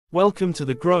Welcome to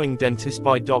The Growing Dentist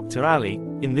by Dr. Ali.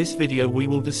 In this video we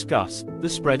will discuss the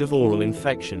spread of oral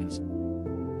infections.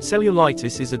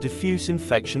 Cellulitis is a diffuse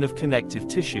infection of connective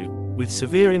tissue, with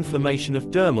severe inflammation of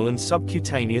dermal and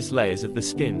subcutaneous layers of the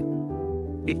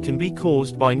skin. It can be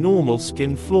caused by normal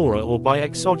skin flora or by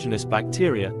exogenous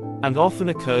bacteria, and often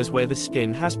occurs where the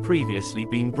skin has previously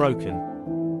been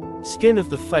broken. Skin of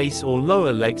the face or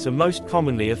lower legs are most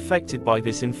commonly affected by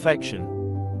this infection.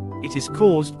 It is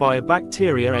caused by a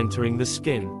bacteria entering the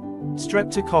skin.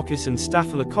 Streptococcus and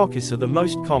Staphylococcus are the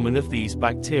most common of these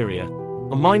bacteria.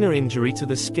 A minor injury to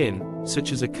the skin,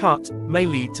 such as a cut, may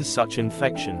lead to such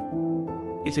infection.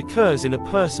 It occurs in a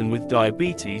person with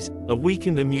diabetes, a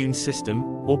weakened immune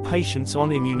system, or patients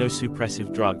on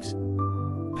immunosuppressive drugs.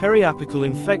 Periapical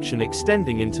infection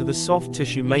extending into the soft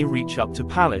tissue may reach up to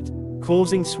palate,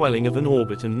 causing swelling of an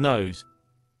orbit and nose.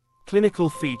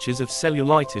 Clinical features of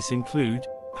cellulitis include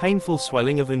painful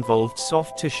swelling of involved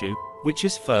soft tissue, which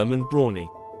is firm and brawny.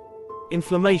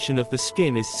 Inflammation of the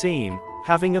skin is seen,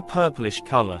 having a purplish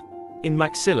color. In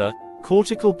maxilla,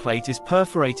 cortical plate is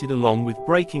perforated along with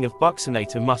breaking of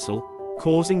buccinator muscle,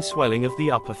 causing swelling of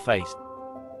the upper face.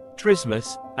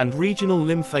 Trismus and regional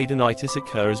lymphadenitis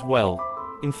occur as well.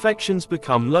 Infections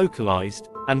become localized,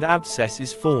 and abscess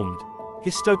is formed.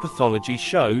 Histopathology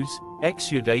shows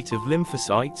exudate of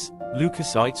lymphocytes,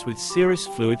 leukocytes with serous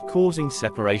fluid causing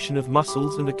separation of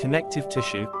muscles and a connective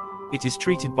tissue. It is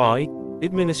treated by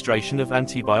administration of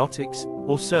antibiotics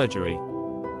or surgery.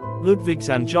 LUDWIG'S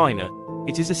angina.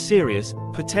 It is a serious,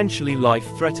 potentially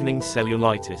life-threatening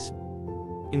cellulitis.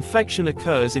 Infection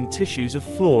occurs in tissues of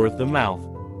floor of the mouth,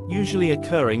 usually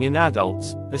occurring in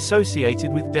adults,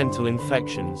 associated with dental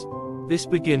infections. This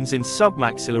begins in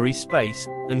submaxillary space,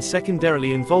 and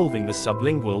secondarily involving the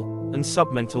sublingual and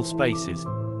submental spaces.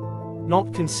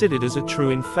 Not considered as a true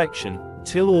infection,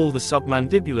 till all the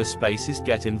submandibular spaces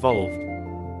get involved.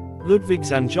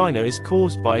 LUDWIG'S angina is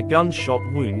caused by a gunshot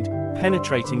wound,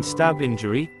 penetrating stab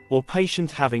injury, or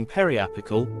patient having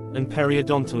periapical and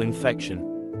periodontal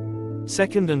infection.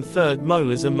 Second and third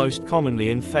molars are most commonly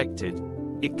infected.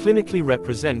 It clinically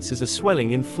represents as a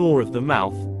swelling in floor of the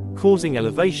mouth, causing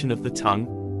elevation of the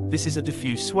tongue. This is a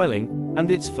diffuse swelling, and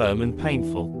it's firm and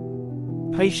painful.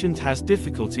 Patient has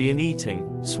difficulty in eating,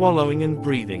 swallowing and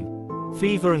breathing.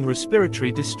 Fever and respiratory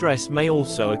distress may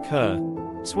also occur.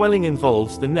 Swelling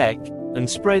involves the neck, and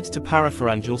spreads to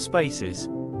parapharyngeal spaces.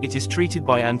 It is treated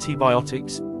by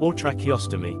antibiotics, or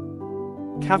tracheostomy.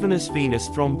 Cavernous venous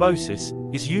thrombosis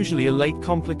is usually a late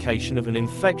complication of an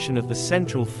infection of the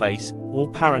central face, or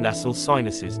paranasal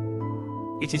sinuses.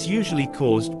 It is usually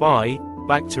caused by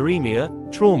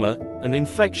bacteremia, trauma, and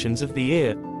infections of the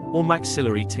ear, or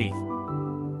maxillary teeth.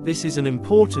 This is an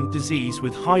important disease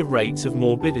with high rates of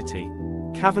morbidity.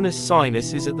 Cavernous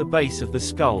sinus is at the base of the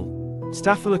skull.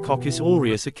 Staphylococcus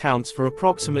aureus accounts for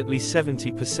approximately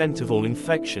 70% of all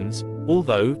infections,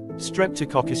 although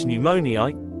Streptococcus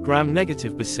pneumoniae,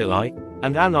 gram-negative bacilli,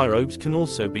 and anaerobes can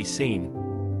also be seen.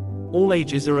 All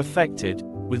ages are affected,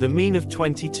 with a mean of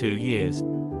 22 years.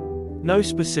 No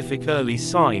specific early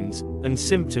signs and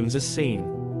symptoms are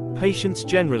seen. Patients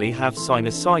generally have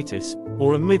sinusitis,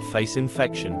 or a midface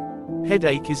infection.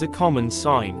 Headache is a common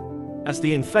sign. As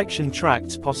the infection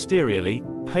tracts posteriorly,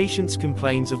 patients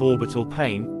complain of orbital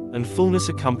pain and fullness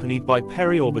accompanied by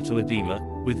periorbital edema,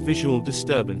 with visual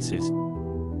disturbances.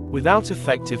 Without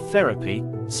effective therapy,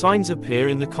 signs appear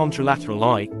in the contralateral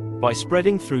eye, by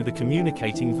spreading through the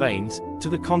communicating veins to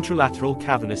the contralateral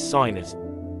cavernous sinus.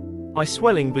 Eye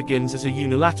swelling begins as a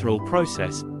unilateral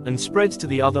process, and spreads to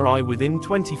the other eye within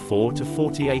 24 to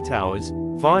 48 hours,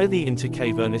 via the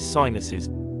intercavernous sinuses.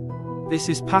 This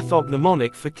is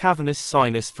pathognomonic for cavernous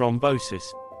sinus thrombosis.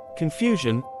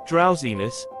 Confusion,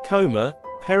 drowsiness, coma,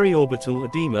 periorbital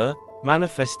edema,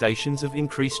 manifestations of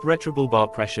increased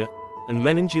retrobulbar pressure, and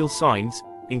meningeal signs,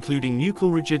 including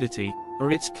nuchal rigidity,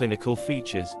 are its clinical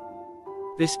features.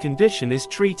 This condition is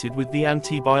treated with the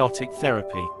antibiotic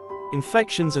therapy.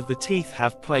 Infections of the teeth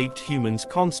have plagued humans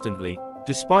constantly,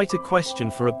 despite a question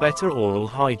for a better oral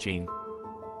hygiene.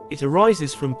 It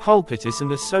arises from pulpitis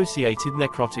and associated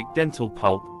necrotic dental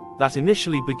pulp, that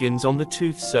initially begins on the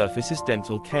tooth surface as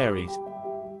dental caries.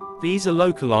 These are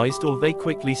localized or they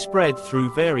quickly spread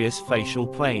through various facial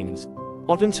planes.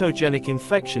 Odontogenic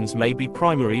infections may be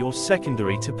primary or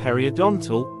secondary to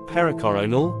periodontal,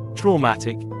 pericoronal,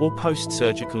 traumatic, or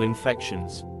post-surgical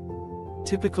infections.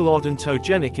 Typical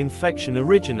odontogenic infection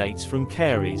originates from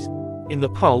caries. In the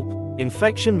pulp,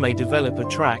 infection may develop a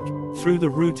track through the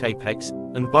root apex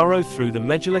and burrow through the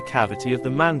medullar cavity of the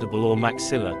mandible or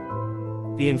maxilla.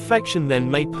 The infection then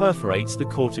may perforate the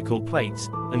cortical plates,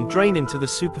 and drain into the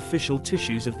superficial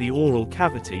tissues of the oral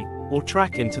cavity, or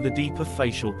track into the deeper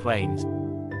facial planes.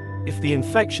 If the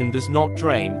infection does not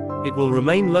drain, it will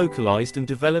remain localized and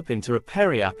develop into a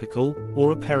periapical,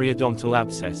 or a periodontal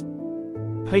abscess.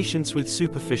 Patients with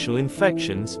superficial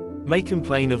infections may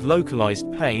complain of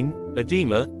localized pain,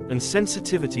 edema, and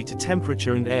sensitivity to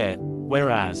temperature and air,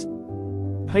 whereas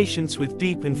patients with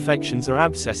deep infections or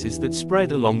abscesses that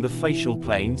spread along the facial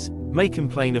planes may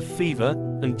complain of fever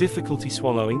and difficulty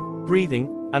swallowing,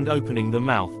 breathing, and opening the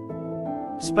mouth.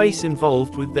 Space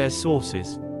involved with their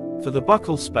sources. For the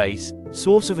buccal space,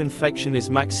 source of infection is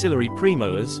maxillary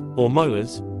premolars, or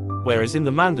molars, whereas in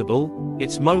the mandible,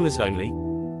 it's molars only.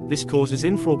 This causes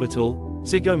infraorbital,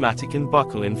 zygomatic and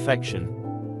buccal infection.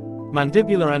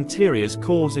 Mandibular anteriors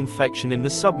cause infection in the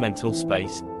submental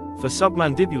space. For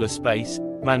submandibular space,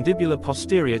 mandibular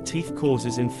posterior teeth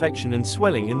causes infection and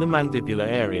swelling in the mandibular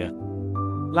area.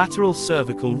 Lateral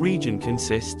cervical region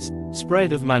consists,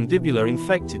 spread of mandibular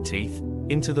infected teeth,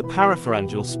 into the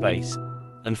parapharyngeal space.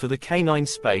 And for the canine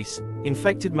space,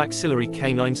 infected maxillary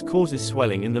canines causes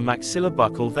swelling in the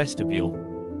maxillobuccal vestibule.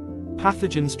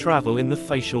 Pathogens travel in the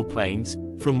facial planes,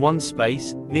 from one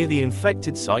space, near the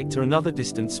infected site to another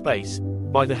distant space,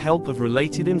 by the help of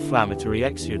related inflammatory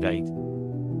exudate.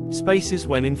 Spaces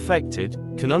when infected,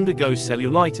 can undergo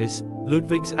cellulitis,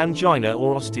 LUDWIG'S angina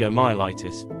or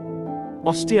osteomyelitis.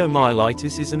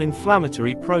 Osteomyelitis is an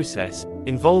inflammatory process,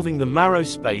 involving the marrow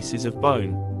spaces of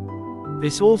bone.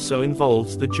 This also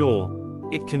involves the jaw.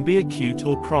 It can be acute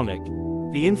or chronic.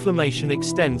 The inflammation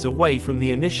extends away from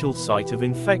the initial site of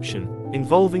infection,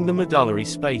 involving the medullary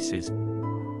spaces.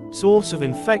 Source of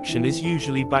infection is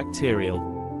usually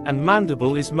bacterial, and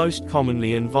mandible is most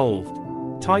commonly involved.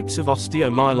 Types of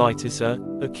osteomyelitis are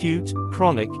acute,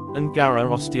 chronic, and gara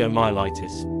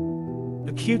osteomyelitis.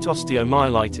 Acute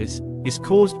osteomyelitis is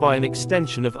caused by an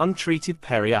extension of untreated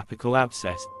periapical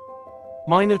abscess.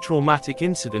 Minor traumatic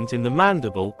incident in the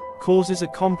mandible causes a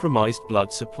compromised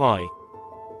blood supply.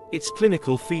 Its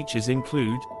clinical features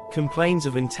include complaints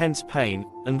of intense pain,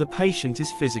 and the patient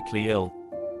is physically ill.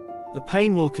 The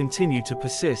pain will continue to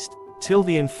persist till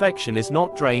the infection is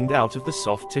not drained out of the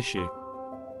soft tissue.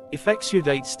 If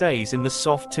exudate stays in the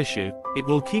soft tissue, it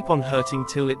will keep on hurting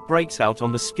till it breaks out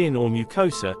on the skin or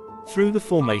mucosa, through the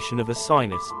formation of a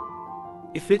sinus.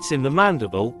 If it's in the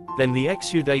mandible, then the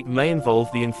exudate may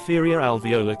involve the inferior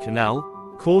alveolar canal,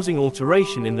 causing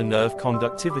alteration in the nerve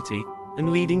conductivity,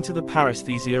 and leading to the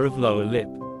paresthesia of lower lip.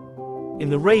 In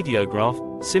the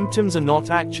radiograph, symptoms are not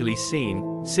actually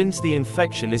seen, since the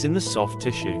infection is in the soft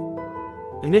tissue.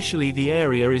 Initially the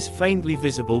area is faintly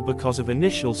visible because of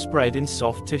initial spread in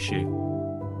soft tissue.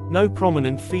 No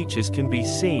prominent features can be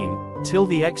seen, till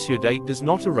the exudate does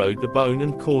not erode the bone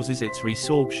and causes its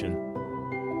resorption.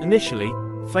 Initially,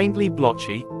 faintly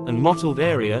blotchy, and mottled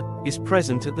area, is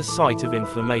present at the site of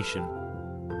inflammation.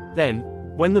 Then,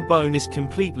 when the bone is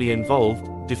completely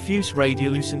involved, diffuse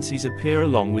radiolucencies appear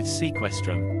along with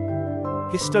sequestrum.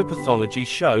 Histopathology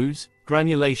shows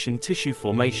granulation tissue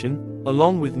formation,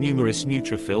 along with numerous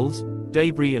neutrophils,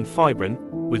 debris and fibrin,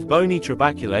 with bony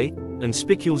trabeculae, and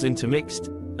spicules intermixed,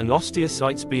 and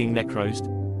osteocytes being necrosed.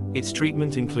 Its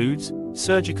treatment includes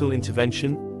surgical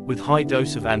intervention, with high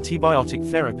dose of antibiotic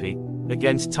therapy,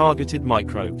 against targeted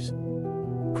microbes.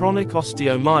 Chronic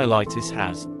osteomyelitis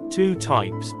has two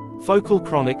types: focal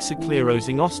chronic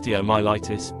sclerosing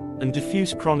osteomyelitis, and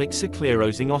diffuse chronic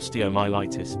sclerosing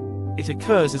osteomyelitis. It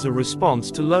occurs as a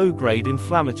response to low-grade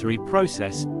inflammatory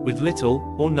process, with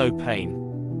little or no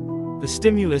pain. The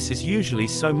stimulus is usually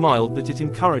so mild that it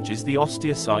encourages the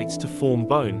osteocytes to form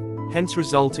bone, hence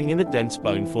resulting in a dense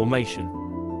bone formation.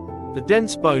 The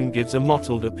dense bone gives a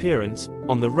mottled appearance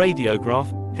on the radiograph,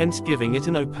 hence giving it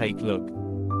an opaque look.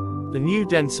 The new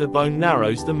denser bone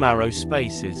narrows the marrow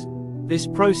spaces. This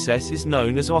process is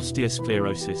known as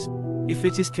osteosclerosis. If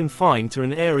it is confined to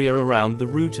an area around the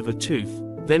root of a tooth,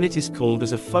 then it is called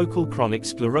as a focal chronic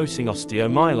sclerosing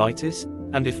osteomyelitis,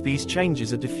 and if these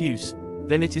changes are diffuse,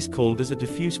 then it is called as a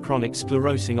diffuse chronic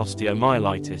sclerosing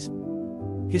osteomyelitis.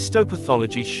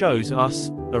 Histopathology shows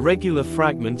us a regular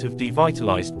fragment of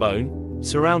devitalized bone,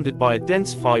 surrounded by a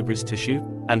dense fibrous tissue,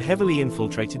 and heavily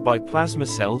infiltrated by plasma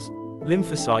cells,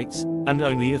 lymphocytes, and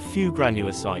only a few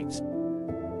granulocytes.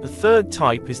 The third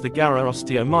type is the gara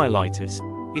osteomyelitis.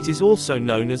 It is also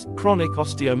known as chronic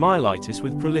osteomyelitis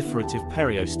with proliferative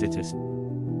periostitis.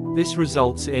 This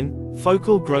results in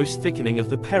focal gross thickening of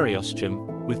the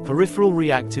periosteum, with peripheral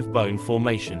reactive bone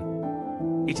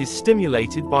formation. It is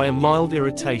stimulated by a mild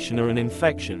irritation or an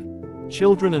infection.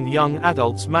 Children and young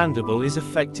adults' mandible is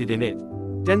affected in it.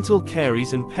 Dental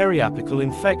caries and periapical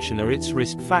infection are its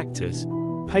risk factors.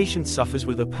 Patient suffers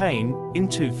with a pain in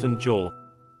tooth and jaw.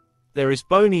 There is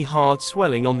bony hard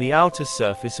swelling on the outer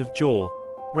surface of jaw.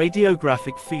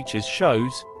 Radiographic features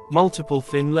shows multiple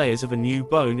thin layers of a new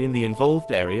bone in the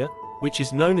involved area, which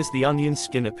is known as the onion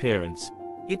skin appearance.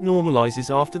 It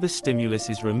normalizes after the stimulus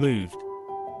is removed.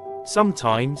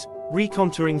 Sometimes,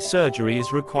 recontouring surgery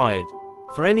is required.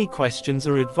 For any questions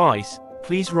or advice,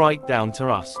 please write down to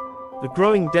us. The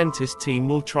growing dentist team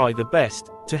will try the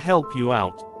best to help you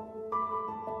out.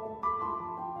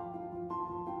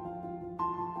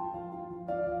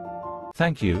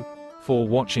 Thank you for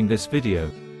watching this video.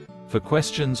 For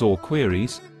questions or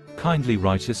queries, kindly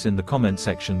write us in the comment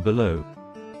section below.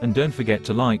 And don't forget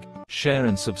to like, share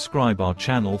and subscribe our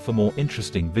channel for more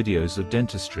interesting videos of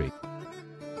dentistry.